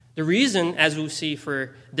The reason, as we'll see,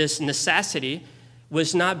 for this necessity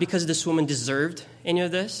was not because this woman deserved any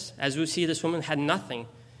of this. As we'll see, this woman had nothing.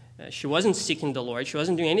 She wasn't seeking the Lord. She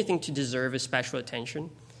wasn't doing anything to deserve his special attention.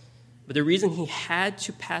 But the reason he had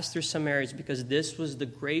to pass through Samaria is because this was the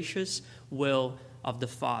gracious will of the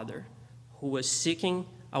Father, who was seeking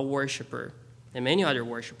a worshiper and many other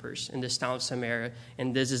worshipers in this town of Samaria.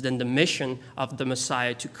 And this is then the mission of the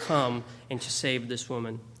Messiah, to come and to save this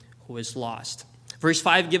woman who is lost. Verse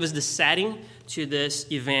 5 gives us the setting to this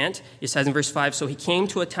event. It says in verse 5, "So he came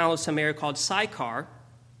to a town of Samaria called Sychar,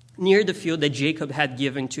 near the field that Jacob had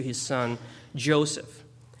given to his son Joseph."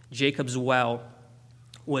 Jacob's well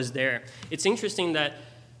was there. It's interesting that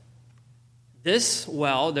this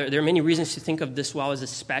well, there are many reasons to think of this well as a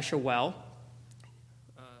special well.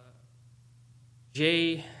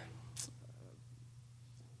 I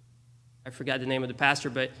forgot the name of the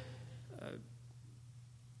pastor, but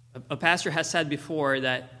a pastor has said before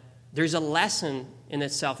that there's a lesson in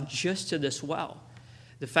itself just to this well.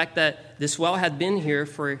 The fact that this well had been here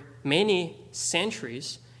for many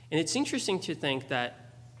centuries. And it's interesting to think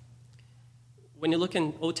that when you look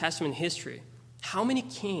in Old Testament history, how many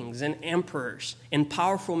kings and emperors and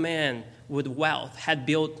powerful men with wealth had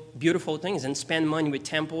built beautiful things and spent money with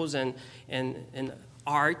temples and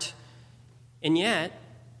art. And yet,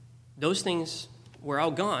 those things were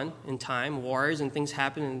all gone in time. Wars and things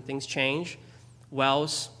happen and things change.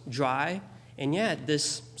 Wells dry. And yet,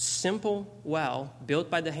 this simple well, built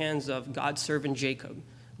by the hands of God's servant Jacob,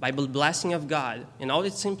 by the blessing of God, in all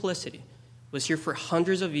its simplicity, was here for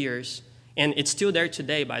hundreds of years. And it's still there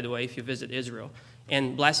today, by the way, if you visit Israel,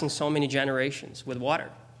 and blessing so many generations with water.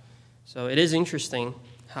 So it is interesting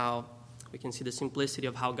how we can see the simplicity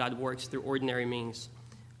of how God works through ordinary means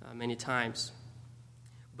many times.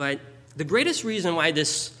 But the greatest reason why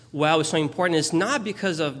this well is so important is not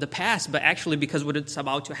because of the past, but actually because of what it's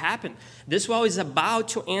about to happen. This well is about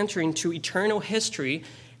to enter into eternal history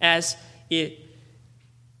as it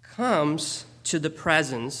comes to the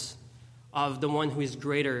presence of the one who is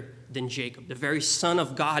greater than Jacob. The very Son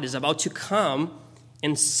of God is about to come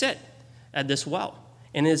and sit at this well.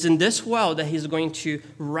 And it's in this well that he's going to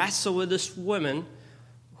wrestle with this woman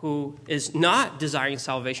who is not desiring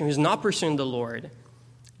salvation, who's not pursuing the Lord,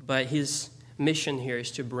 but his mission here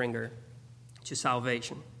is to bring her to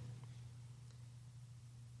salvation.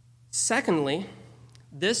 Secondly,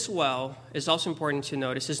 this well is also important to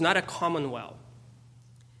notice, is not a common well.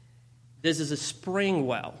 This is a spring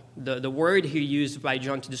well. The word he used by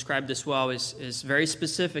John to describe this well is very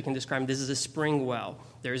specific in describing this is a spring well.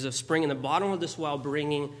 There is a spring in the bottom of this well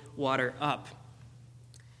bringing water up.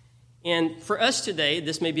 And for us today,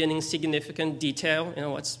 this may be an insignificant detail. You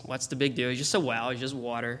know, what's the big deal? It's just a well, it's just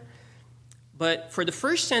water. But for the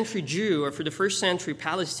first century Jew or for the first century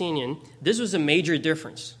Palestinian, this was a major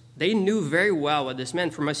difference. They knew very well what this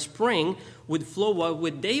meant. From a spring would flow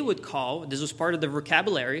what they would call, this was part of the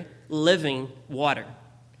vocabulary, living water.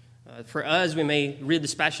 For us, we may read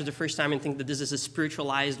this passage the first time and think that this is a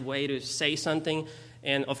spiritualized way to say something.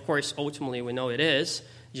 And of course, ultimately, we know it is.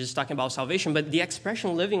 Just talking about salvation. But the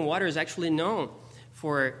expression living water is actually known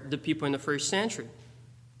for the people in the first century.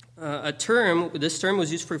 This term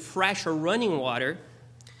was used for fresh or running water,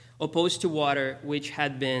 opposed to water which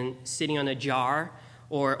had been sitting on a jar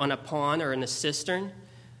or on a pond or in a cistern.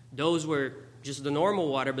 Those were just the normal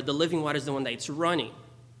water, but the living water is the one that's running.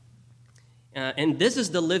 And this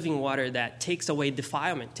is the living water that takes away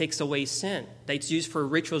defilement, takes away sin, that's used for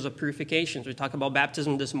rituals of purification. We talked about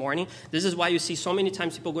baptism this morning. This is why you see so many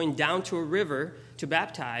times people going down to a river to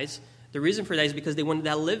baptize. The reason for that is because they wanted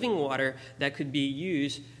that living water that could be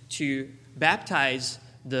used to baptize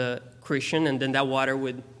the Christian, and then that water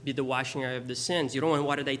would be the washing away of the sins. You don't want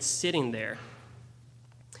water that's sitting there,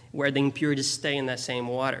 where the impurities stay in that same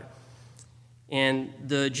water. And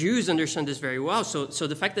the Jews understand this very well. So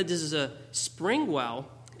the fact that this is a spring well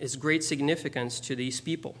is great significance to these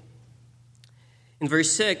people. In verse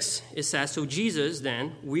 6, it says, "So Jesus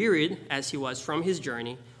then, wearied as he was from his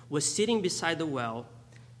journey, was sitting beside the well.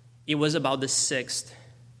 It was about the 6th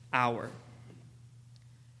hour."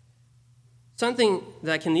 Something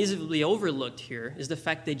that can easily be overlooked here is the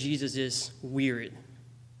fact that Jesus is wearied.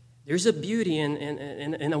 There's a beauty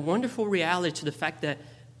and a wonderful reality to the fact that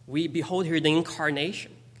we behold here the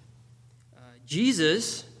incarnation.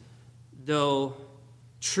 Jesus, though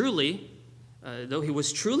he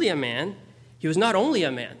was truly a man, he was not only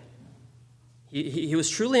a man. He was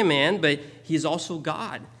truly a man, but he is also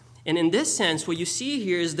God. And in this sense, what you see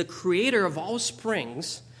here is the creator of all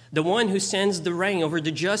springs, the one who sends the rain over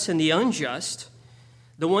the just and the unjust,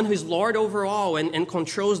 the one who is Lord over all and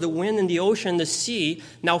controls the wind and the ocean and the sea,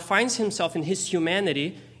 now finds himself in his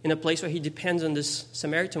humanity in a place where he depends on this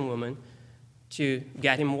Samaritan woman to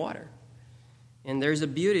get him water. And there's a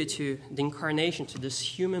beauty to the incarnation, to this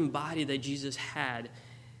human body that Jesus had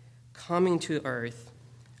coming to earth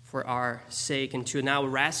for our sake and to now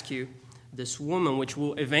rescue this woman, which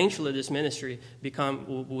will eventually, this ministry,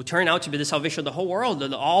 will turn out to be the salvation of the whole world,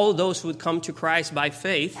 that all those who would come to Christ by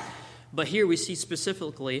faith. But here we see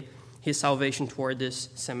specifically his salvation toward this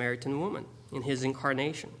Samaritan woman in his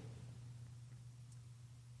incarnation.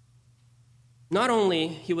 Not only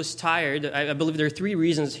he was tired, I believe there are three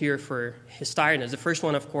reasons here for his tiredness. The first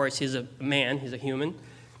one, of course, he's a man, he's a human.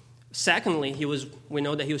 Secondly, we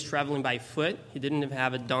know that he was traveling by foot. He didn't even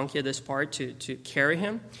have a donkey at this part to carry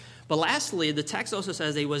him. But lastly, the text also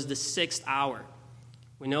says that it was the 6th hour.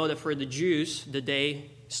 We know that for the Jews, the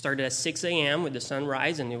day started at 6 a.m. with the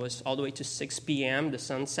sunrise, and it was all the way to 6 p.m., the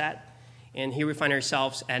sunset. And here we find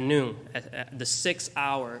ourselves at noon, at the 6th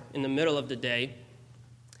hour, in the middle of the day.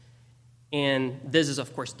 And this is,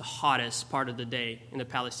 of course, the hottest part of the day in the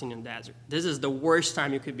Palestinian desert. This is the worst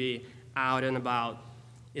time you could be out and about,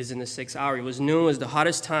 is in the 6th hour. It was noon, it was the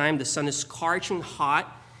hottest time. The sun is scorching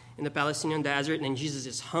hot in the Palestinian desert, and Jesus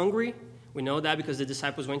is hungry. We know that because the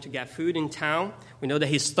disciples went to get food in town. We know that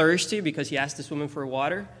he's thirsty because he asked this woman for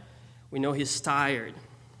water. We know he's tired.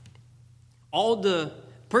 All the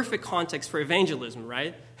perfect context for evangelism,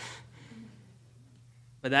 right?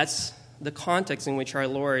 But that's the context in which our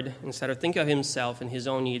Lord, instead of thinking of himself and his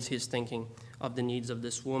own needs, he's thinking of the needs of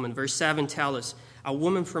this woman. Verse 7 tells us, a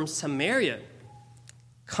woman from Samaria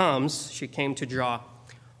comes, she came to draw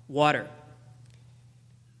water.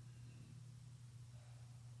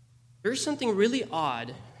 There's something really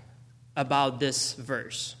odd about this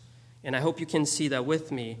verse, and I hope you can see that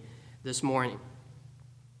with me this morning.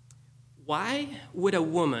 Why would a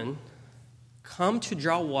woman come to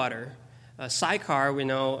draw water? Sychar, we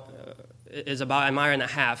know, is about 1.5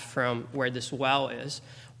 miles from where this well is.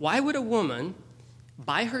 Why would a woman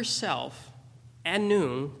by herself at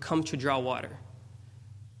noon come to draw water?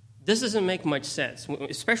 This doesn't make much sense,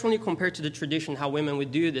 especially when you compare to the tradition how women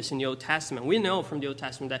would do this in the Old Testament. We know from the Old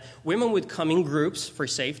Testament that women would come in groups for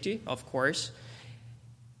safety, of course,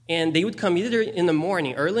 and they would come either in the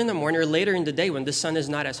morning, early in the morning, or later in the day when the sun is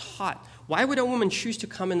not as hot. Why would a woman choose to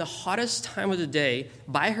come in the hottest time of the day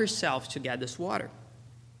by herself to get this water?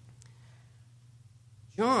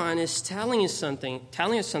 John is telling us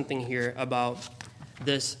something here about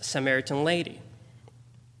this Samaritan lady.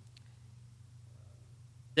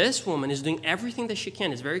 This woman is doing everything that she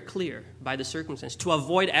can, it's very clear by the circumstance, to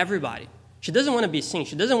avoid everybody. She doesn't want to be seen.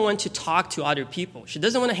 She doesn't want to talk to other people. She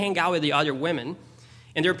doesn't want to hang out with the other women.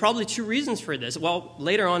 And there are probably two reasons for this. Well,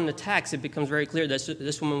 later on in the text, it becomes very clear that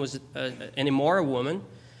this woman was an immoral woman.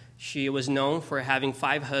 She was known for having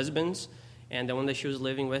 5 husbands, and the one that she was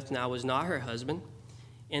living with now was not her husband.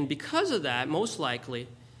 And because of that, most likely,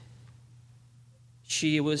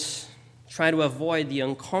 she was trying to avoid the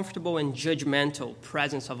uncomfortable and judgmental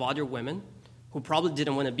presence of other women who probably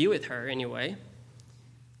didn't want to be with her anyway.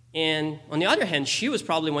 And on the other hand, she was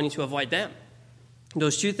probably wanting to avoid them.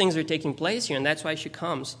 Those two things are taking place here, and that's why she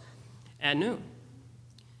comes at noon.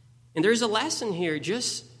 And there's a lesson here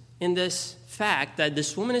just in this fact that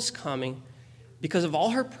this woman is coming because of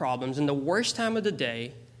all her problems in the worst time of the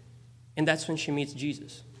day, and that's when she meets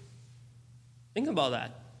Jesus. Think about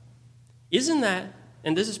that. Isn't that,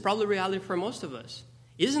 and this is probably reality for most of us,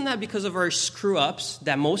 isn't that because of our screw-ups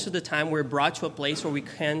that most of the time we're brought to a place where we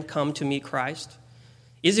can come to meet Christ?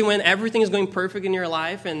 Is it when everything is going perfect in your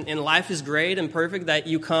life and life is great and perfect that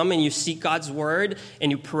you come and you seek God's word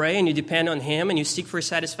and you pray and you depend on Him and you seek for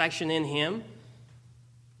satisfaction in Him?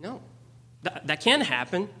 No. That can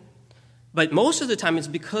happen. But most of the time it's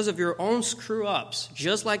because of your own screw-ups,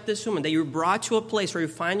 just like this woman, that you're brought to a place where you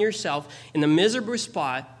find yourself in a miserable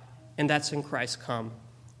spot, and that's when Christ comes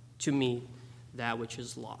to meet that which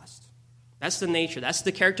is lost. That's the nature. That's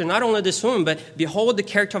the character, not only of this woman, but behold the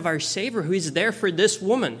character of our Savior who is there for this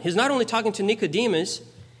woman. He's not only talking to Nicodemus,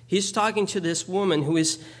 he's talking to this woman who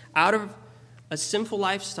is out of a sinful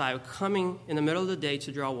lifestyle, coming in the middle of the day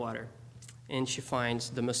to draw water, and she finds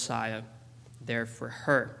the Messiah there for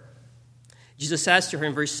her. Jesus says to her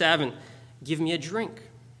in verse 7, "Give me a drink."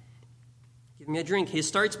 Give me a drink. He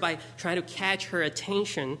starts by trying to catch her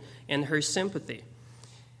attention and her sympathy.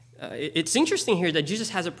 It's interesting here that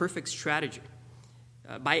Jesus has a perfect strategy.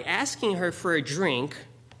 By asking her for a drink,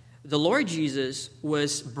 the Lord Jesus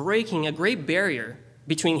was breaking a great barrier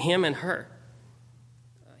between him and her.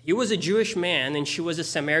 He was a Jewish man, and she was a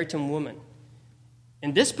Samaritan woman.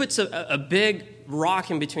 And this puts a big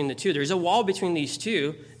rock in between the two. There's a wall between these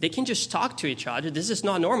two. They can just talk to each other. This is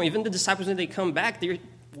not normal. Even the disciples, when they come back,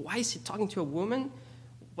 why is he talking to a woman?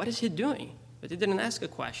 what is he doing? But they didn't ask a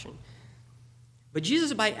question. But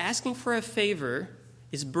Jesus, by asking for a favor,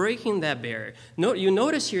 is breaking that barrier. You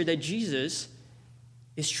notice here that Jesus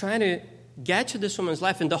is trying to get to this woman's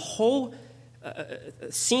life, and the whole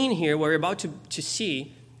scene here we're about to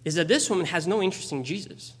see is that this woman has no interest in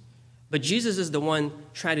Jesus. But Jesus is the one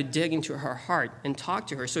trying to dig into her heart and talk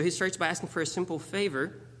to her. So he starts by asking for a simple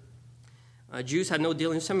favor. Jews had no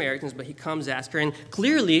dealing with Samaritans, but he comes ask her. And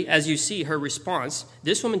clearly, as you see her response,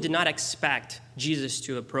 this woman did not expect Jesus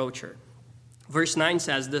to approach her. Verse 9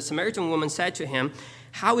 says, the Samaritan woman said to him,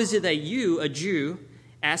 "How is it that you, a Jew,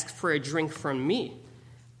 ask for a drink from me,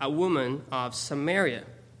 a woman of Samaria?"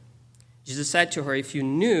 Jesus said to her, "If you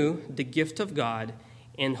knew the gift of God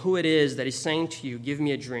and who it is that is saying to you, 'Give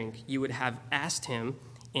me a drink,' you would have asked him,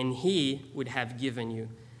 and he would have given you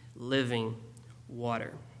living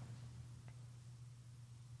water."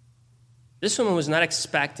 This woman was not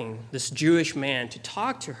expecting this Jewish man to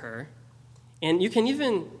talk to her, and you can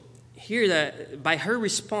even hear that by her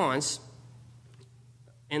response,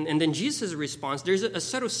 and then Jesus' response, there's a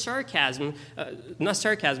subtle sarcasm,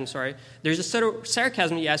 there's a subtle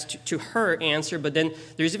sarcasm, yes, to her answer, but then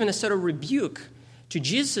there's even a subtle rebuke to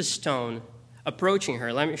Jesus' tone approaching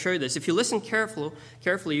her. Let me show you this. If you listen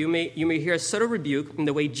carefully, you may hear a subtle rebuke in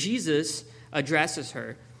the way Jesus addresses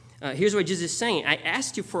her. Here's what Jesus is saying. "I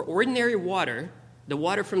asked you for ordinary water, the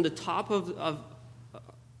water from the top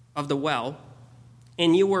of the well,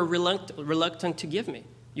 and you were reluctant to give me.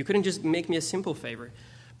 You couldn't just make me a simple favor.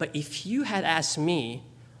 But if you had asked me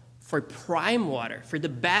for prime water, for the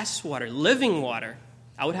best water, living water,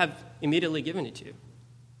 I would have immediately given it to you."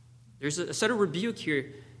 There's a sort of rebuke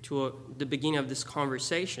here to the beginning of this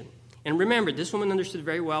conversation. And remember, this woman understood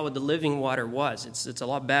very well what the living water was. It's a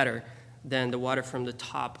lot better than the water from the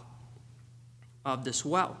top of this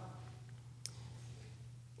well.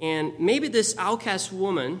 And maybe this outcast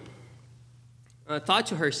woman thought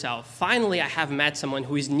to herself, finally I have met someone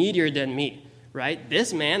who is needier than me, right?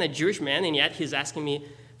 This man, a Jewish man, and yet he's asking me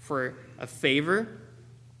for a favor.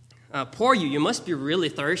 Poor you must be really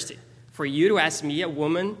thirsty for you to ask me, a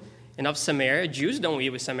woman and of Samaria. Jews don't eat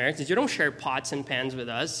with Samaritans. You don't share pots and pans with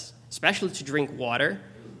us, especially to drink water.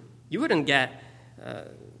 You wouldn't get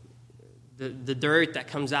the dirt that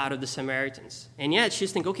comes out of the Samaritans. And yet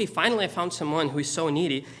she's thinking, okay, finally I found someone who is so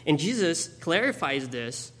needy. And Jesus clarifies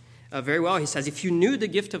this very well. He says, if you knew the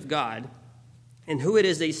gift of God and who it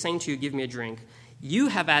is that he's saying to you, "Give me a drink," you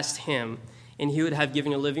have asked him, and he would have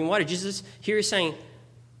given you living water. Jesus here is saying,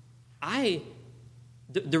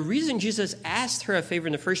 the reason Jesus asked her a favor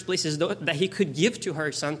in the first place is that he could give to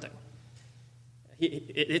her something.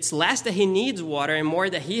 It's less that he needs water and more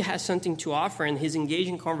that he has something to offer, and he's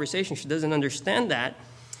engaging conversation. She doesn't understand that.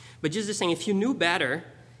 But Jesus is saying, if you knew better,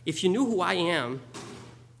 if you knew who I am,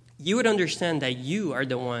 you would understand that you are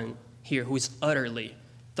the one here who is utterly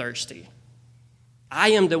thirsty. I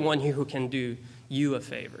am the one here who can do you a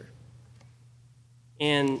favor.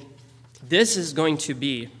 And this is going to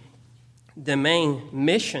be the main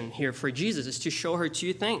mission here for Jesus, is to show her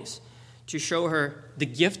two things. To show her the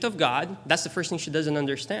gift of God. That's the first thing she doesn't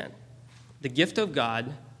understand. The gift of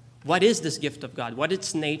God. What is this gift of God? What is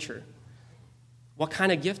its nature? What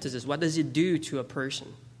kind of gift is this? What does it do to a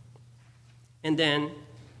person? And then,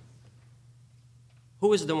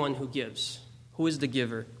 who is the one who gives? Who is the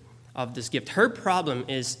giver of this gift? Her problem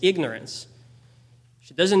is ignorance.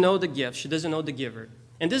 She doesn't know the gift. She doesn't know the giver.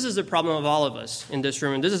 And this is the problem of all of us in this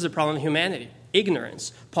room. And this is the problem of humanity.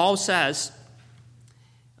 Ignorance. Paul says,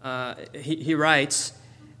 he writes,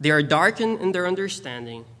 "They are darkened in their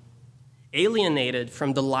understanding, alienated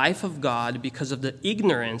from the life of God because of the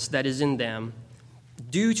ignorance that is in them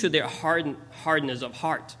due to their hardness of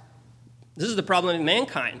heart." This is the problem of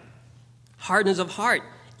mankind. Hardness of heart,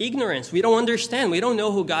 ignorance. We don't understand. We don't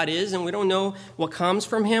know who God is, and we don't know what comes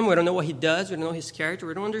from him. We don't know what he does. We don't know his character.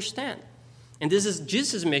 We don't understand. And this is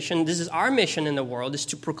Jesus' mission. This is our mission in the world, is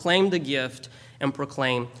to proclaim the gift and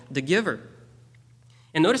proclaim the giver.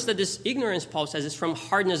 And notice that this ignorance, Paul says, is from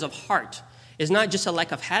hardness of heart. It's not just a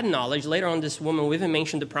lack of head knowledge. Later on, this woman, we even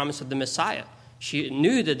mentioned the promise of the Messiah. She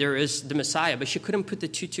knew that there is the Messiah, but she couldn't put the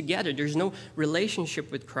two together. There's no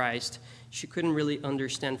relationship with Christ. She couldn't really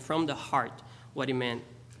understand from the heart what it meant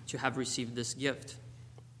to have received this gift.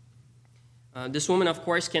 This woman, of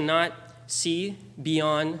course, cannot see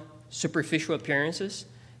beyond superficial appearances.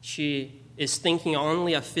 She is thinking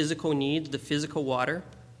only of physical needs, the physical water.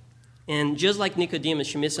 And just like Nicodemus,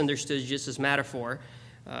 she misunderstood Jesus' metaphor,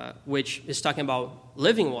 which is talking about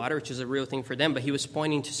living water, which is a real thing for them, but he was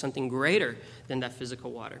pointing to something greater than that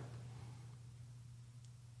physical water.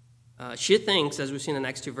 She thinks, as we see in the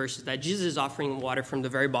next two verses, that Jesus is offering water from the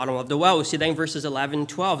very bottom of the well. We see that in verses 11 and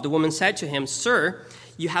 12. The woman said to him, "Sir,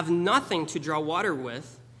 you have nothing to draw water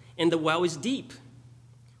with, and the well is deep.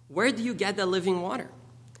 Where do you get that living water?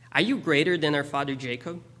 Are you greater than our father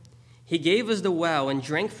Jacob? He gave us the well and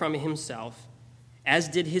drank from it himself, as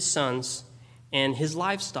did his sons and his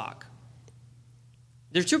livestock."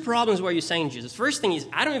 There's two problems where you're saying, Jesus. First thing is,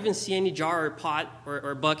 I don't even see any jar or pot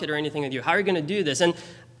or bucket or anything with you. How are you going to do this? And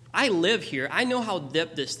I live here. I know how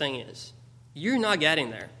deep this thing is. You're not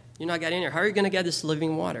getting there. You're not getting there. How are you going to get this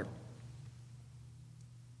living water?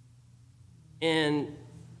 And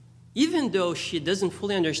even though she doesn't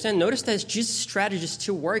fully understand, notice that Jesus' strategy is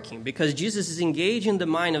still working because Jesus is engaging the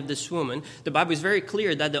mind of this woman. The Bible is very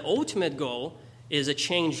clear that the ultimate goal is a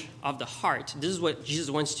change of the heart. This is what Jesus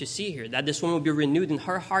wants to see here, that this woman will be renewed in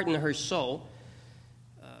her heart and her soul,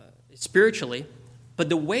 spiritually. But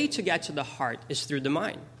the way to get to the heart is through the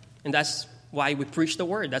mind. And that's why we preach the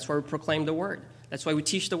word. That's why we proclaim the word. That's why we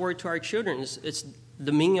teach the word to our children. It's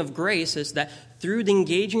the meaning of grace is that through the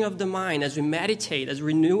engaging of the mind, as we meditate, as we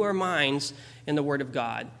renew our minds in the word of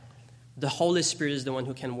God, the Holy Spirit is the one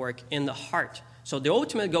who can work in the heart. So the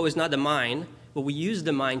ultimate goal is not the mind, but we use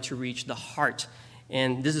the mind to reach the heart.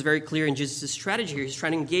 And this is very clear in Jesus' strategy here. He's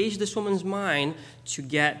trying to engage this woman's mind to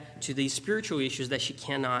get to these spiritual issues that she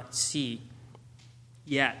cannot see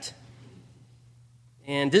yet.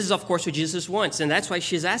 And this is, of course, what Jesus wants. And that's why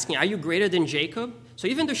she's asking, are you greater than Jacob? So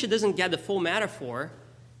even though she doesn't get the full metaphor,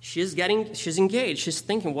 she's engaged. She's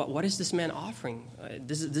thinking, what is this man offering?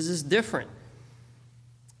 This is different.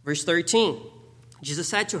 Verse 13, Jesus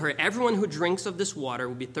said to her, "Everyone who drinks of this water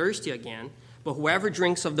will be thirsty again, but whoever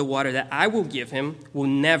drinks of the water that I will give him will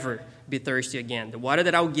never be thirsty again. The water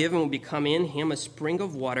that I will give him will become in him a spring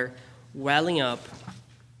of water welling up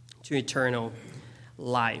to eternal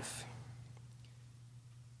life."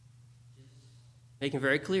 Making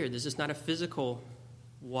very clear, this is not a physical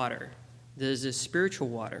water. This is spiritual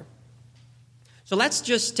water. So let's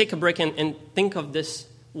just take a break and think of this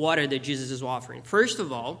water that Jesus is offering. First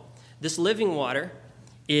of all, this living water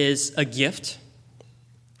is a gift.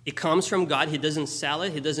 It comes from God. He doesn't sell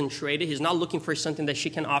it. He doesn't trade it. He's not looking for something that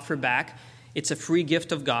she can offer back. It's a free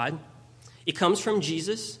gift of God. It comes from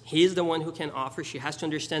Jesus. He is the one who can offer. She has to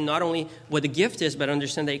understand not only what the gift is, but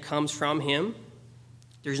understand that it comes from him.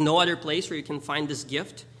 There's no other place where you can find this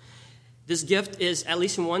gift. This gift is, at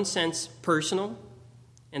least in one sense, personal.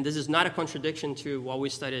 And this is not a contradiction to what we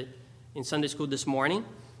studied in Sunday school this morning.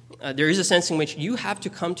 There is a sense in which you have to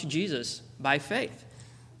come to Jesus by faith.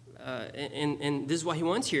 And this is what he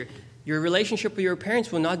wants here. Your relationship with your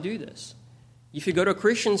parents will not do this. If you go to a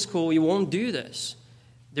Christian school, you won't do this.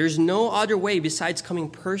 There's no other way besides coming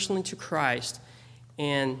personally to Christ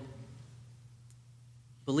and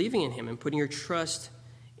believing in him and putting your trust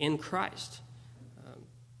in Christ.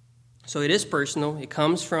 So it is personal. It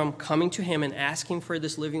comes from coming to him and asking for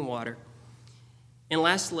this living water. And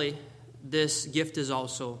lastly, this gift is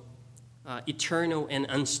also eternal and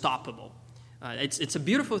unstoppable. It's a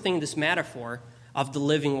beautiful thing, this metaphor of the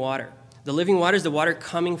living water. The living water is the water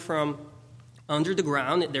coming from under the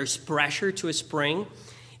ground. There's pressure to a spring.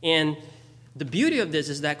 And the beauty of this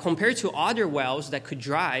is that compared to other wells that could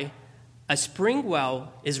dry, a spring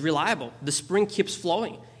well is reliable. The spring keeps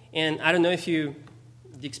flowing. And I don't know if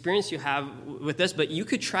the experience you have with this, but you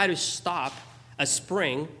could try to stop a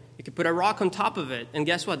spring. You could put a rock on top of it, and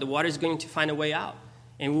guess what? The water is going to find a way out.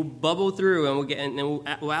 And will bubble through, and will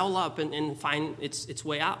well up and find its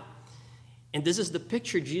way out. And this is the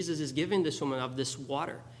picture Jesus is giving this woman of this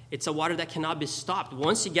water. It's a water that cannot be stopped.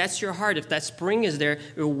 Once it gets to your heart, if that spring is there,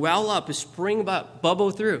 it will well up, a spring up,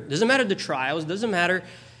 bubble through. Doesn't matter the trials, doesn't matter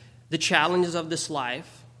the challenges of this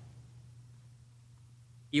life.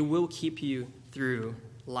 It will keep you through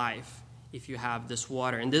life if you have this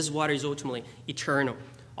water. And this water is ultimately eternal.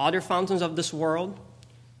 Other fountains of this world,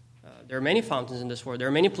 there are many fountains in this world. There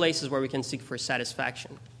are many places where we can seek for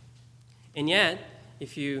satisfaction. And yet,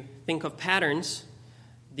 if you think of patterns,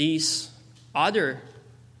 these other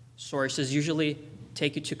sources usually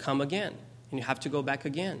take you to come again. And you have to go back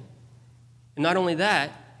again. And not only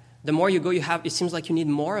that, the more you go, it seems like you need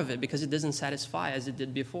more of it because it doesn't satisfy as it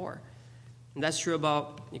did before. And that's true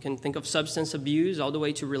about, you can think of substance abuse all the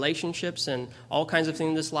way to relationships and all kinds of things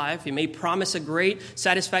in this life. You may promise a great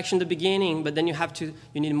satisfaction at the beginning, but then you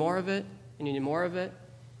need more of it, and you need more of it.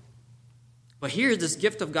 But here, this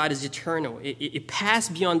gift of God is eternal. It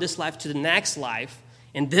passed beyond this life to the next life,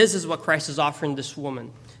 and this is what Christ is offering this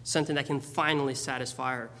woman, something that can finally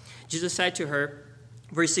satisfy her. Jesus said to her,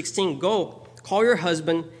 verse 16, "Go, call your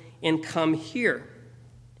husband and come here."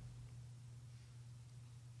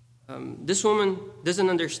 This woman doesn't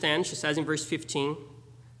understand. She says in verse 15,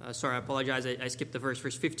 I apologize, I skipped the verse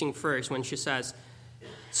 15 first, when she says,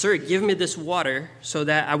 "Sir, give me this water so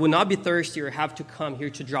that I will not be thirsty or have to come here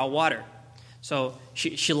to draw water." So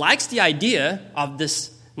she likes the idea of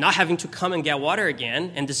this not having to come and get water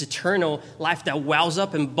again, and this eternal life that wells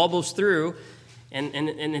up and bubbles through, and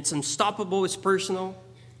it's unstoppable, it's personal.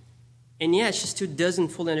 And yet she still doesn't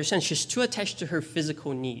fully understand. She's too attached to her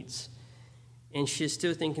physical needs. And she's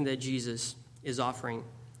still thinking that Jesus is offering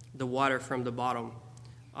the water from the bottom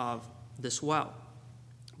of this well.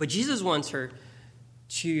 But Jesus wants her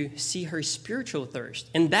to see her spiritual thirst.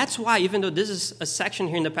 And that's why, even though this is a section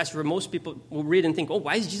here in the passage where most people will read and think, oh,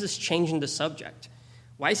 why is Jesus changing the subject?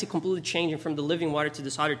 Why is he completely changing from the living water to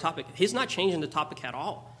this other topic? He's not changing the topic at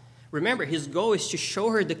all. Remember, his goal is to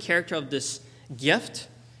show her the character of this gift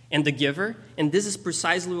and the giver. And this is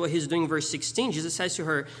precisely what he's doing in verse 16. Jesus says to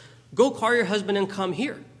her, "Go call your husband and come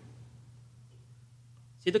here."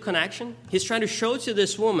 See the connection? He's trying to show to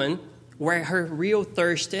this woman where her real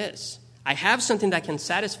thirst is. I have something that can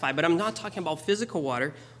satisfy, but I'm not talking about physical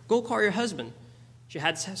water. Go call your husband. She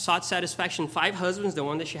had sought satisfaction 5 husbands. The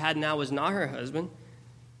one that she had now was not her husband.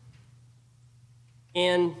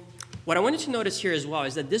 And what I wanted to notice here as well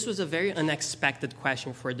is that this was a very unexpected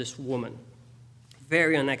question for this woman.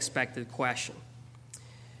 Very unexpected question.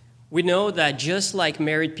 We know that just like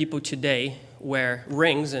married people today wear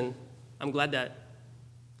rings, and I'm glad that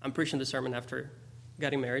I'm preaching the sermon after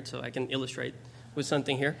getting married so I can illustrate with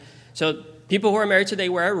something here. So people who are married today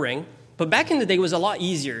wear a ring, but back in the day it was a lot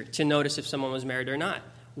easier to notice if someone was married or not.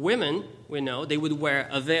 Women, we know, they would wear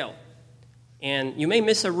a veil. And you may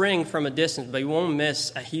miss a ring from a distance, but you won't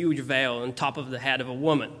miss a huge veil on top of the head of a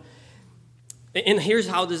woman. And here's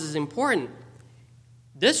how this is important.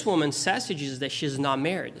 This woman says to Jesus that she's not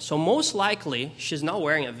married. So most likely, she's not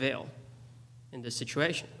wearing a veil in this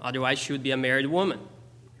situation. Otherwise, she would be a married woman,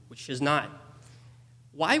 which she's not.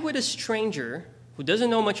 Why would a stranger who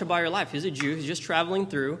doesn't know much about your life, he's a Jew, he's just traveling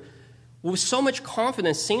through, with so much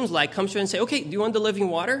confidence, seems like, come to her and say, "Okay, do you want the living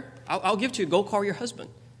water? I'll give to you. Go call your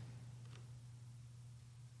husband."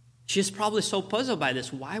 She's probably so puzzled by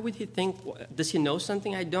this. Why would he think, does he know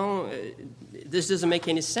something I don't? This doesn't make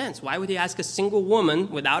any sense. Why would he ask a single woman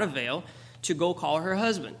without a veil to go call her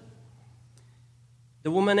husband?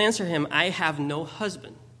 The woman answered him, "I have no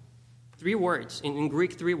husband." 3 words, in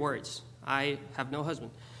Greek, 3 words. I have no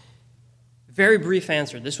husband. Very brief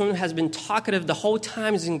answer. This woman has been talkative the whole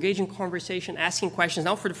time, is engaged in conversation, asking questions.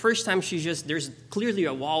 Now for the first time, there's clearly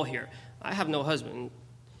a wall here. I have no husband.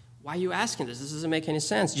 Why are you asking this? This doesn't make any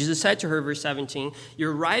sense. Jesus said to her, verse 17,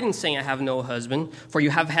 "You're right in saying I have no husband, for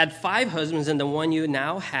you have had 5 husbands, and the one you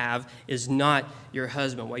now have is not your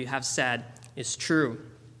husband. What you have said is true."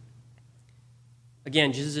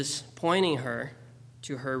 Again, Jesus is pointing her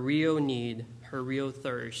to her real need, her real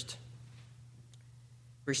thirst.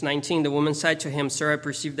 Verse 19, the woman said to him, "Sir, I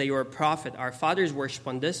perceive that you are a prophet. Our fathers worship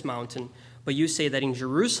on this mountain, but you say that in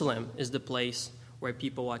Jerusalem is the place where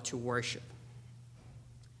people ought to worship."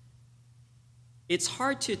 It's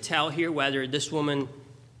hard to tell here whether this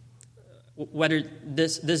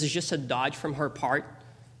is just a dodge from her part.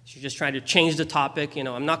 She's just trying to change the topic.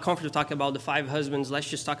 I'm not comfortable talking about the 5 husbands. Let's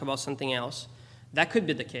just talk about something else. That could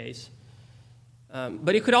be the case.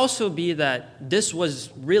 But it could also be that this was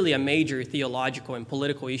really a major theological and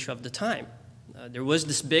political issue of the time. There was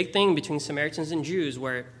this big thing between Samaritans and Jews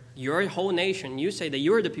where your whole nation, you say that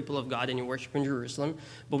you're the people of God and you worship in Jerusalem,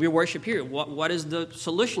 but we worship here. What is the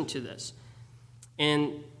solution to this?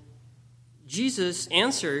 And Jesus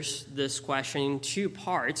answers this question in 2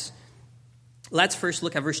 parts. Let's first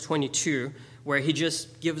look at verse 22, where he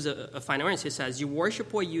just gives a final answer. He says, "You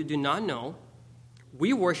worship what you do not know.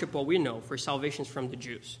 We worship what we know, for salvation is from the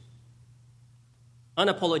Jews."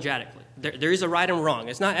 Unapologetically. There is a right and wrong.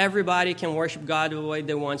 It's not everybody can worship God the way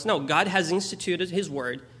they want. No, God has instituted his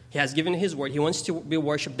word. He has given his word. He wants to be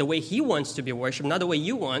worshipped the way he wants to be worshipped, not the way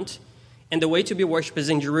you want. And the way to be worshipped is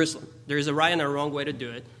in Jerusalem. There is a right and a wrong way to do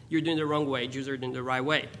it. You're doing it the wrong way. Jews are doing it the right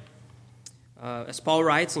way. As Paul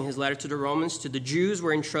writes in his letter to the Romans, to the Jews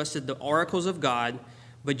were entrusted the oracles of God,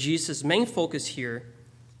 but Jesus' main focus here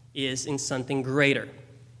is in something greater.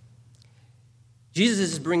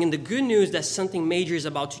 Jesus is bringing the good news that something major is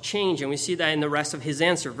about to change, and we see that in the rest of his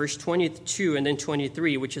answer, verse 22 and then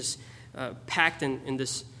 23, which is packed in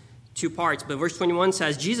this 2 parts. But verse 21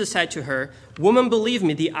 says, Jesus said to her, "Woman, believe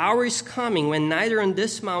me, the hour is coming when neither on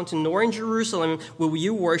this mountain nor in Jerusalem will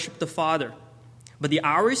you worship the Father. But the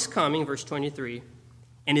hour is coming," verse 23,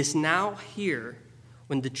 "and is now here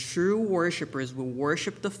when the true worshipers will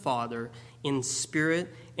worship the Father in spirit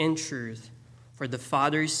and truth. For the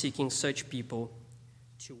Father is seeking such people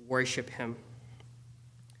to worship him.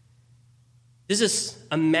 This is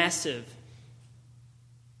massive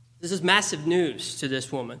news to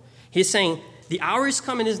this woman. He's saying, the hour is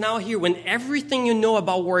coming, is now here, when everything you know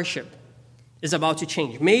about worship is about to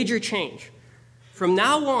change. Major change. From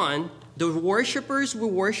now on, the worshipers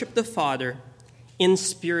will worship the Father in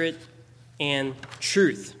spirit and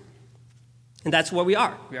truth. And that's what we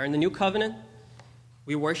are. We are in the new covenant.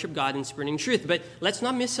 We worship God in spirit and truth. But let's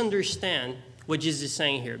not misunderstand what Jesus is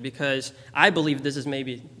saying here, because I believe this is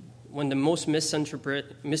maybe one of the most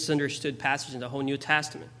misunderstood passages in the whole New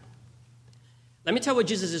Testament. Let me tell you what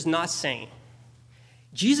Jesus is not saying.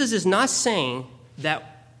 Jesus is not saying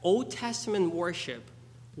that Old Testament worship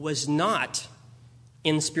was not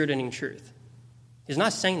in spirit and in truth. He's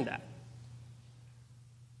not saying that.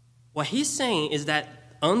 What he's saying is that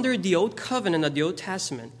under the Old Covenant of the Old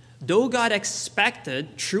Testament, though God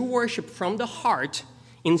expected true worship from the heart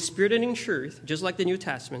in spirit and in truth, just like the New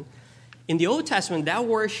Testament, in the Old Testament, that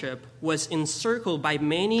worship was encircled by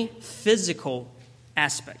many physical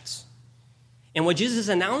aspects. And what Jesus is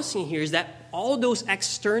announcing here is that all those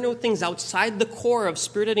external things outside the core of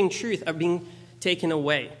spirit and in truth are being taken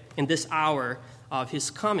away in this hour of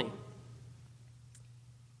his coming.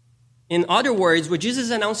 In other words, what Jesus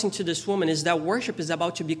is announcing to this woman is that worship is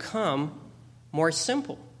about to become more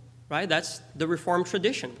simple, right? That's the Reformed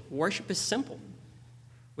tradition. Worship is simple.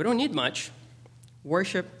 We don't need much.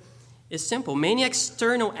 Worship is simple. Many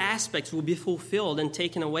external aspects will be fulfilled and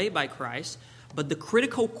taken away by Christ, but the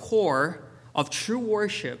critical core of true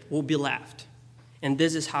worship will be left. And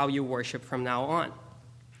this is how you worship from now on.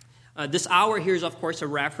 This hour here is, of course, a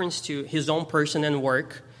reference to his own person and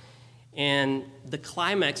work. And the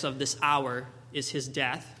climax of this hour is his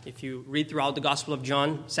death. If you read throughout the Gospel of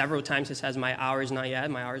John, several times he says, my hour is not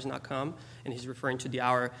yet, my hour is not come. And he's referring to the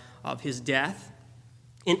hour of his death.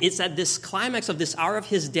 And it's at this climax of this hour of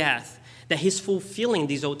his death that he's fulfilling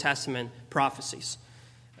these Old Testament prophecies.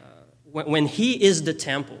 When he is the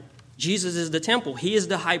temple, Jesus is the temple, he is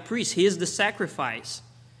the high priest, he is the sacrifice.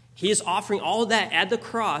 He is offering all that at the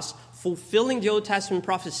cross, fulfilling the Old Testament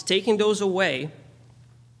prophecies, taking those away.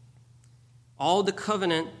 All the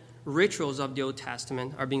covenant rituals of the Old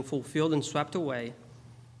Testament are being fulfilled and swept away.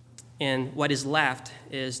 And what is left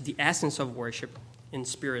is the essence of worship in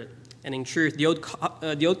spirit and in truth. The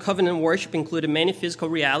Old Covenant worship included many physical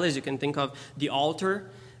realities. You can think of the altar,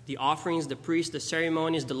 the offerings, the priests, the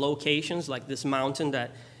ceremonies, the locations, like this mountain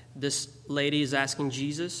that this lady is asking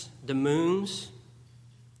Jesus, the moons.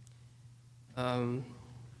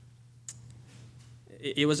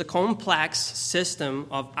 It was a complex system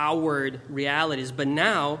of outward realities, but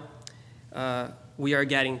now we are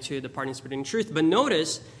getting to the part in spirit and truth. But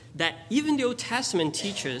notice that even the Old Testament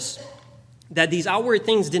teaches that these outward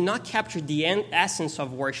things did not capture the essence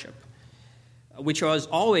of worship, which was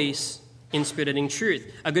always in spirit and in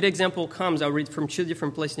truth. A good example comes, I'll read from two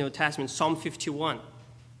different places in the Old Testament, Psalm 51.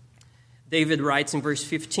 David writes in verse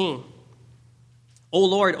 15, O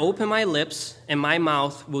Lord, open my lips, and my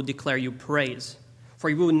mouth will declare you praise. For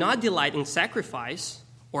you will not delight in sacrifice,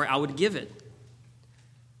 or I would give it.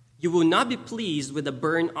 You will not be pleased with a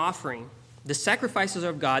burnt offering. The sacrifices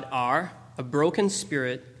of God are a broken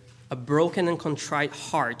spirit, a broken and contrite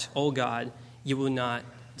heart, O God, you will not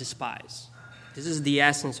despise. This is the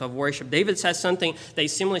essence of worship. David says something that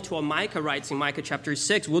is similar to what Micah writes in Micah chapter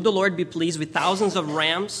 6. Will the Lord be pleased with thousands of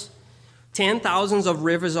rams, 10,000s of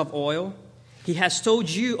rivers of oil? He has told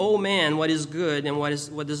you, O man, what is good and what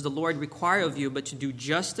does the Lord require of you, but to do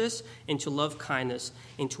justice and to love kindness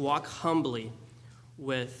and to walk humbly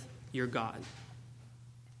with your God.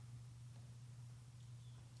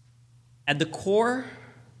 At the core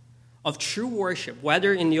of true worship,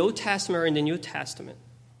 whether in the Old Testament or in the New Testament,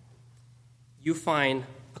 you find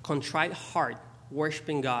a contrite heart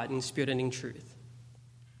worshiping God in spirit and in truth.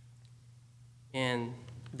 And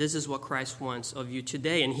this is what Christ wants of you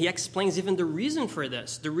today. And he explains even the reason for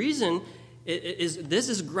this. The reason is this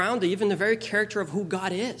is grounded even in the very character of who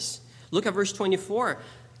God is. Look at verse 24.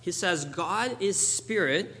 He says, God is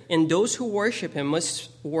spirit, and those who worship him must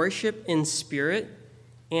worship in spirit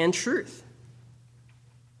and truth.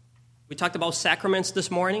 We talked about sacraments this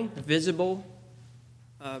morning, visible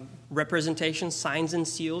representations, signs and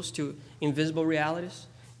seals to invisible realities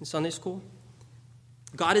in Sunday school.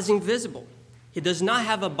 God is invisible. He does not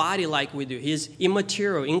have a body like we do. He is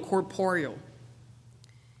immaterial, incorporeal.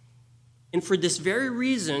 And for this very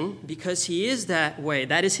reason, because he is that way,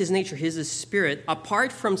 that is his nature, he is a spirit,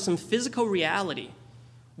 apart from some physical reality,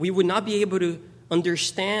 we would not be able to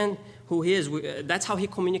understand who he is. That's how he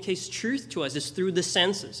communicates truth to us. It's through the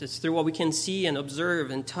senses. It's through what we can see and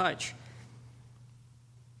observe and touch.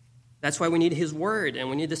 That's why we need his word and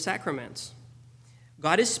we need the sacraments.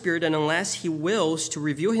 God is spirit, and unless he wills to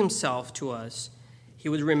reveal himself to us, he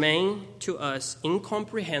would remain to us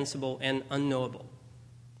incomprehensible and unknowable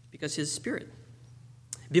because he's spirit.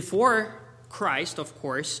 Before Christ, of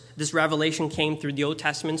course, this revelation came through the Old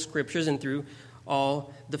Testament scriptures and through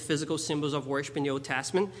all the physical symbols of worship in the Old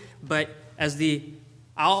Testament. But as the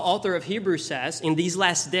author of Hebrews says, in these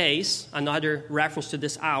last days, another reference to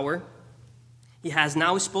this hour, he has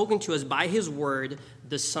now spoken to us by his word,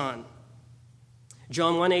 the Son.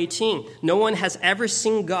 John 1:18, no one has ever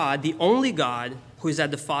seen God, the only God who is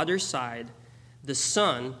at the Father's side. The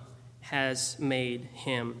Son has made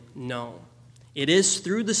him known. It is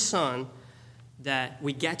through the Son that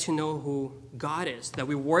we get to know who God is, that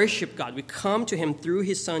we worship God. We come to him through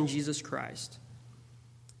his Son, Jesus Christ.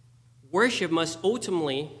 Worship must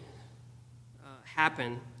ultimately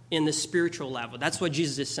happen in the spiritual level. That's what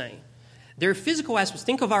Jesus is saying. There are physical aspects.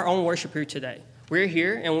 Think of our own worship here today. We're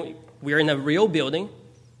here, and we're in a real building,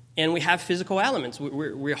 and we have physical elements.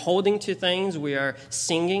 We're holding to things. We are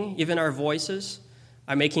singing. Even our voices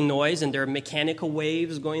are making noise, and there are mechanical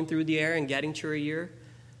waves going through the air and getting to your ear.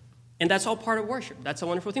 And that's all part of worship. That's a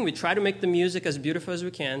wonderful thing. We try to make the music as beautiful as we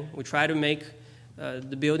can. We try to make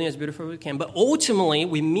the building as beautiful as we can. But ultimately,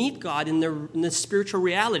 we meet God in the spiritual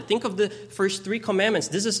reality. Think of the first 3 commandments.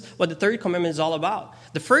 This is what the 3rd commandment is all about.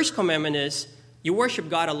 The first commandment is you worship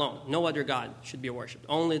God alone. No other God should be worshipped.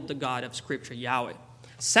 Only the God of Scripture, Yahweh.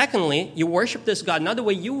 Secondly, you worship this God not the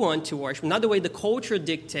way you want to worship, not the way the culture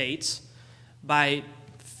dictates by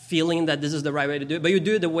feeling that this is the right way to do it, but you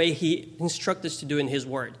do it the way he instructs us to do in his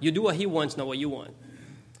word. You do what he wants, not what you want.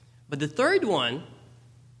 But the third one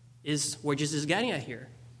is where Jesus is getting at here.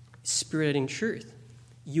 Spirit and truth.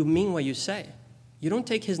 You mean what you say. You don't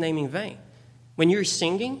take his name in vain. When you're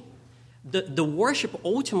singing, the worship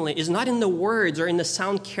ultimately is not in the words or in the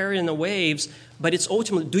sound carried in the waves, but it's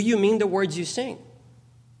ultimately, do you mean the words you sing?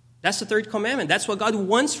 That's the 3rd commandment. That's what God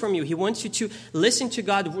wants from you. He wants you to listen to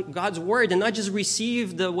God's word and not just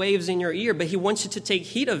receive the waves in your ear, but he wants you to take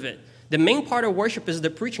heed of it. The main part of worship is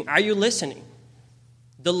the preaching. Are you listening?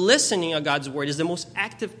 The listening of God's word is the most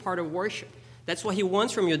active part of worship. That's what he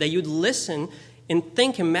wants from you, that you'd listen and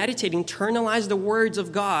think and meditate, internalize the words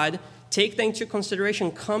of God, take them into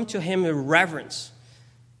consideration, come to him in reverence.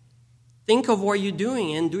 Think of what you're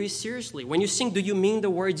doing and do it seriously. When you sing, do you mean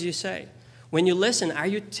the words you say? When you listen, are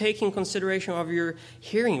you taking consideration of your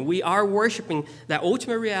hearing? We are worshiping that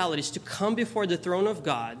ultimate reality is to come before the throne of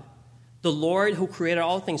God, the Lord who created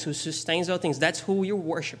all things, who sustains all things. That's who you're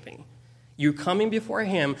worshiping. You're coming before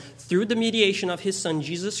him through the mediation of his Son,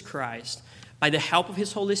 Jesus Christ, by the help of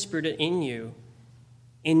his Holy Spirit in you,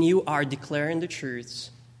 and you are declaring the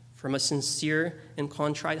truths from a sincere and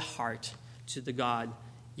contrite heart to the God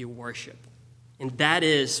you worship. And that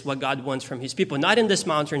is what God wants from his people. Not in this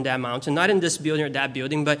mountain or that mountain, not in this building or that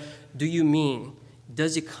building, but do you mean,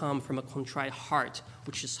 does it come from a contrite heart,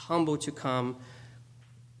 which is humble to come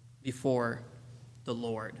before the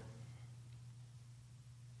Lord?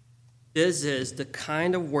 This is the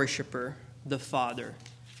kind of worshiper the Father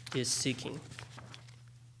is seeking.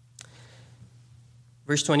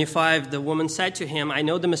 Verse 25, the woman said to him, I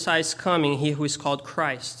know the Messiah is coming, he who is called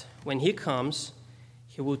Christ. When he comes,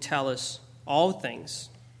 he will tell us all things.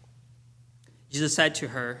 Jesus said to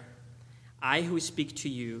her, I who speak to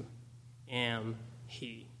you am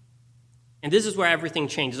he. And this is where everything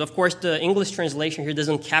changes. Of course, the English translation here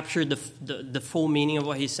doesn't capture the full meaning of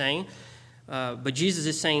what he's saying. But Jesus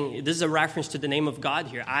is saying, this is a reference to the name of God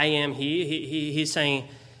here. I am he. He's saying,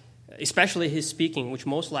 especially his speaking, which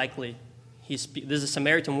most likely, this is a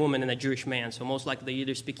Samaritan woman and a Jewish man, so most likely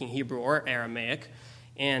either speaking Hebrew or Aramaic.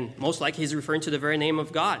 And most likely he's referring to the very name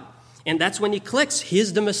of God. And that's when he clicks,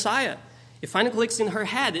 he's the Messiah. It finally clicks in her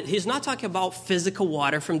head. He's not talking about physical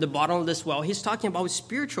water from the bottom of this well. He's talking about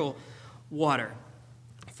spiritual water.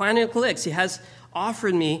 Finally clicks. He has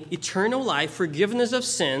offered me eternal life, forgiveness of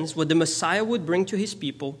sins, what the Messiah would bring to his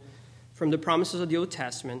people from the promises of the Old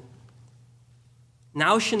Testament.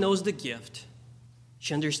 Now she knows the gift.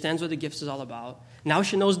 She understands what the gift is all about. Now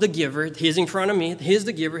she knows the giver. He's in front of me. He's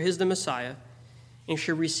the giver. He's the Messiah. And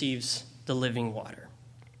she receives the living water.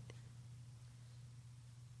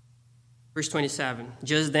 Verse 27,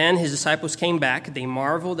 just then his disciples came back. They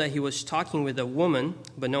marveled that he was talking with a woman,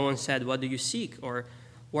 but no one said, what do you seek? Or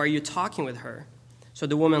why are you talking with her? So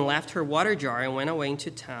the woman left her water jar and went away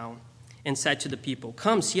into town and said to the people,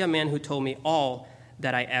 come, see a man who told me all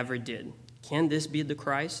that I ever did. Can this be the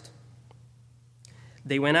Christ?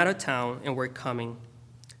 They went out of town and were coming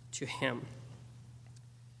to him.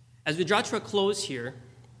 As we draw to a close here,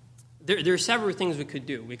 there are several things we could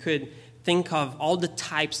do. We could think of all the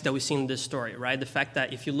types that we see in this story, right? The fact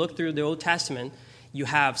that if you look through the Old Testament, you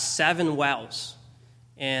have 7 wells.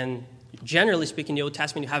 And generally speaking, in the Old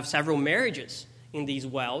Testament, you have several marriages in these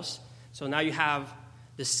wells. So now you have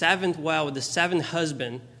the 7th well with the 7th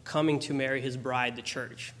husband coming to marry his bride, the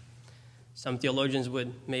church. Some theologians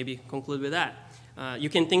would maybe conclude with that. You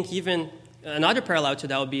can think even another parallel to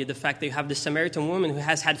that would be the fact that you have the Samaritan woman who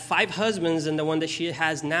has had 5 husbands, and the one that she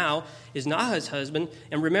has now is not his husband.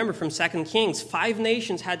 And remember from 2 Kings, 5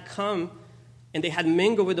 nations had come, and they had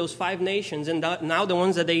mingled with those 5 nations. And now the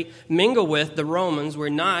ones that they mingle with, the Romans, were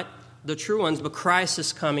not the true ones, but Christ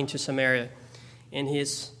is coming to Samaria. And he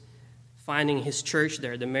is finding his church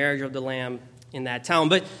there, the marriage of the Lamb in that town.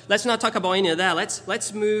 But let's not talk about any of that.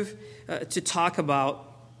 Let's move to talk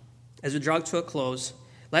about, as we draw to a close,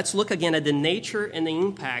 let's look again at the nature and the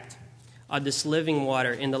impact of this living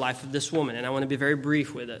water in the life of this woman. And I want to be very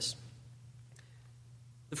brief with this.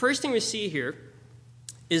 The first thing we see here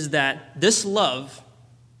is that this love,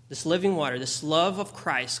 this living water, this love of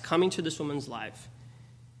Christ coming to this woman's life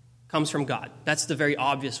comes from God. That's the very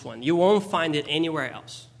obvious one. You won't find it anywhere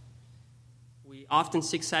else. We often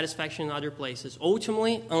seek satisfaction in other places.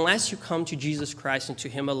 Ultimately, unless you come to Jesus Christ and to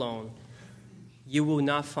him alone, you will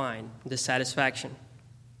not find the satisfaction.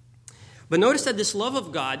 But notice that this love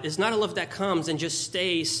of God is not a love that comes and just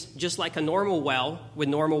stays just like a normal well with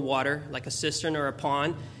normal water, like a cistern or a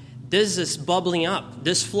pond. This is bubbling up.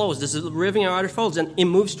 This flows. This is rivering out of flows, and it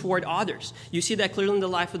moves toward others. You see that clearly in the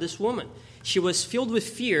life of this woman. She was filled with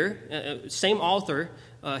fear. Same author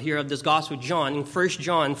here of this Gospel, John, in 1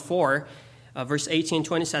 John 4, verse 18 and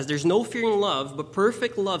 20 says, "There's no fear in love, but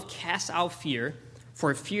perfect love casts out fear,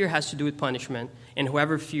 for fear has to do with punishment, and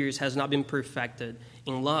whoever fears has not been perfected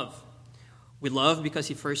in love. We love because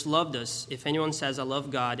he first loved us. If anyone says, 'I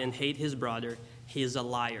love God,' and hate his brother, he is a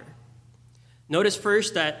liar." Notice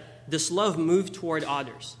first that this love moved toward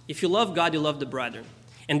others. If you love God, you love the brethren.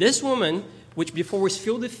 And this woman, which before was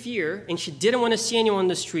filled with fear, and she didn't want to see anyone on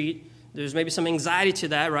the street, there's maybe some anxiety to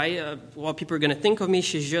that, right? What people are going to think of me,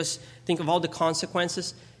 she's just think of all the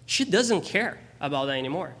consequences. She doesn't care about that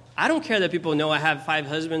anymore. I don't care that people know I have 5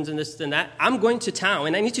 husbands and this and that. I'm going to town,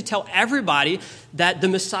 and I need to tell everybody that the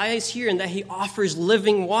Messiah is here and that he offers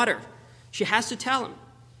living water. She has to tell him.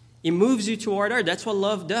 It moves you toward her. That's what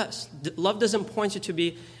love does. Love doesn't point you to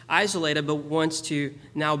be isolated, but wants to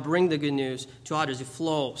now bring the good news to others. It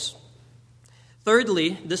flows.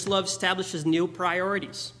 Thirdly, this love establishes new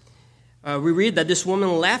priorities. We read that this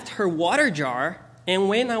woman left her water jar and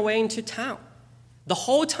went away into town. The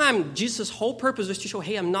whole time, Jesus' whole purpose was to show,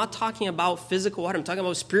 hey, I'm not talking about physical water. I'm talking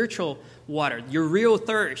about spiritual water, your real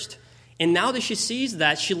thirst. And now that she sees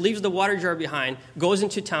that, she leaves the water jar behind, goes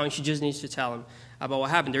into town. She just needs to tell him about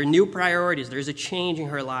what happened. There are new priorities. There's a change in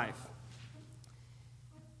her life.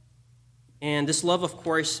 And this love, of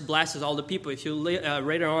course, blesses all the people. If you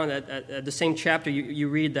later on at the same chapter, you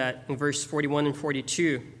read that in verse 41 and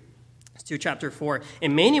 42, to chapter 4,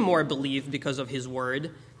 "And many more believed because of his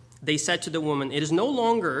word. They said to the woman, 'It is no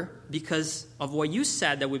longer because of what you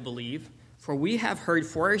said that we believe, for we have heard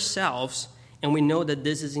for ourselves, and we know that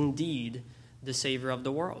this is indeed the Savior of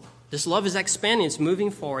the world.'" This love is expanding, it's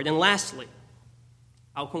moving forward. And lastly,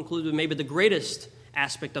 I'll conclude with maybe the greatest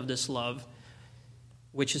aspect of this love,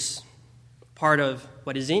 which is part of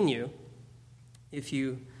what is in you if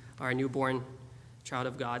you are a newborn child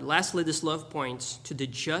of God. Lastly, this love points to the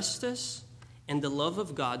justice and the love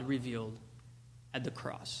of God revealed at the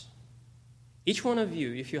cross. Each one of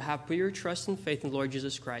you, if you have put your trust and faith in the Lord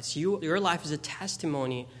Jesus Christ, your life is a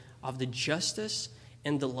testimony of the justice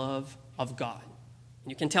and the love of God.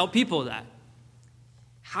 And you can tell people that.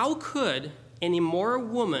 How could an immoral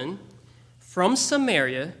woman from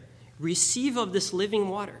Samaria receive of this living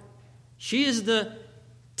water? She is the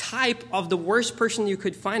type of the worst person you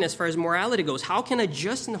could find as far as morality goes. How can a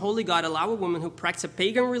just and holy God allow a woman who practiced a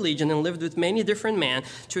pagan religion and lived with many different men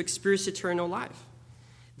to experience eternal life?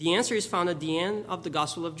 The answer is found at the end of the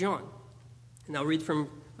Gospel of John. And I'll read from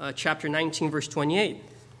chapter 19, verse 28.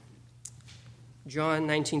 John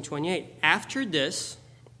 19:28. "After this,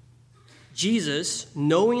 Jesus,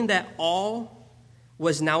 knowing that all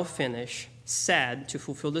was now finished, said," to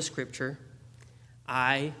fulfill the scripture,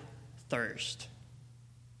 "I thirst.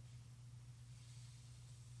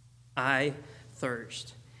 I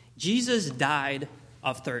thirst." Jesus died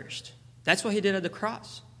of thirst. That's what he did at the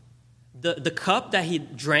cross. The cup that he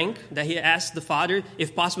drank, that he asked the Father,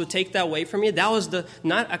 if possible, take that away from me, that was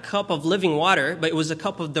not a cup of living water, but it was a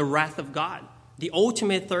cup of the wrath of God. The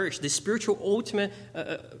ultimate thirst, the spiritual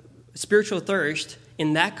thirst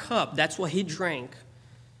in that cup, that's what he drank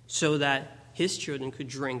so that his children could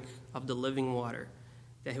drink of the living water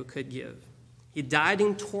that he could give. He died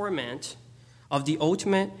in torment of the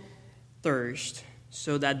ultimate thirst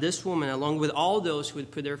so that this woman, along with all those who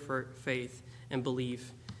would put their faith and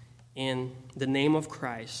belief in the name of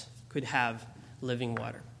Christ, could have living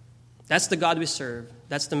water. That's the God we serve.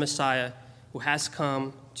 That's the Messiah who has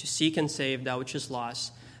come to seek and save that which is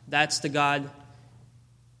lost. That's the God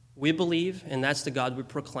we believe, and that's the God we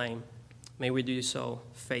proclaim. May we do so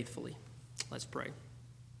faithfully. Let's pray.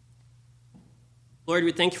 Lord,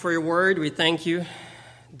 we thank you for your word. We thank you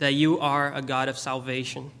that you are a God of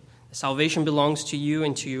salvation. Salvation belongs to you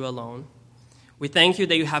and to you alone. We thank you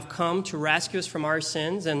that you have come to rescue us from our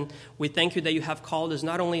sins, and we thank you that you have called us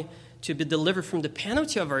not only to be delivered from the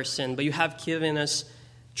penalty of our sin, but you have given us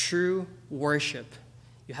true worship.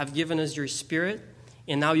 You have given us your Spirit,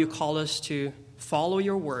 and now you call us to follow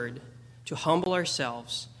your word, to humble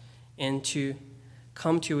ourselves, and to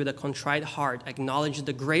come to you with a contrite heart, acknowledge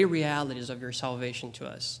the great realities of your salvation to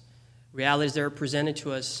us, realities that are presented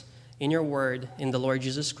to us in your word, in the Lord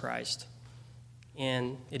Jesus Christ.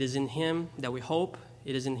 And it is in him that we hope.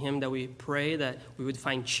 It is in him that we pray that we would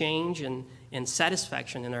find change and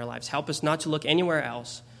satisfaction in our lives. Help us not to look anywhere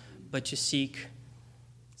else, but to seek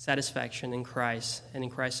satisfaction in Christ and in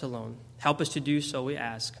Christ alone. Help us to do so, we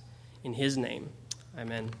ask, in his name.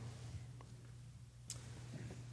 Amen.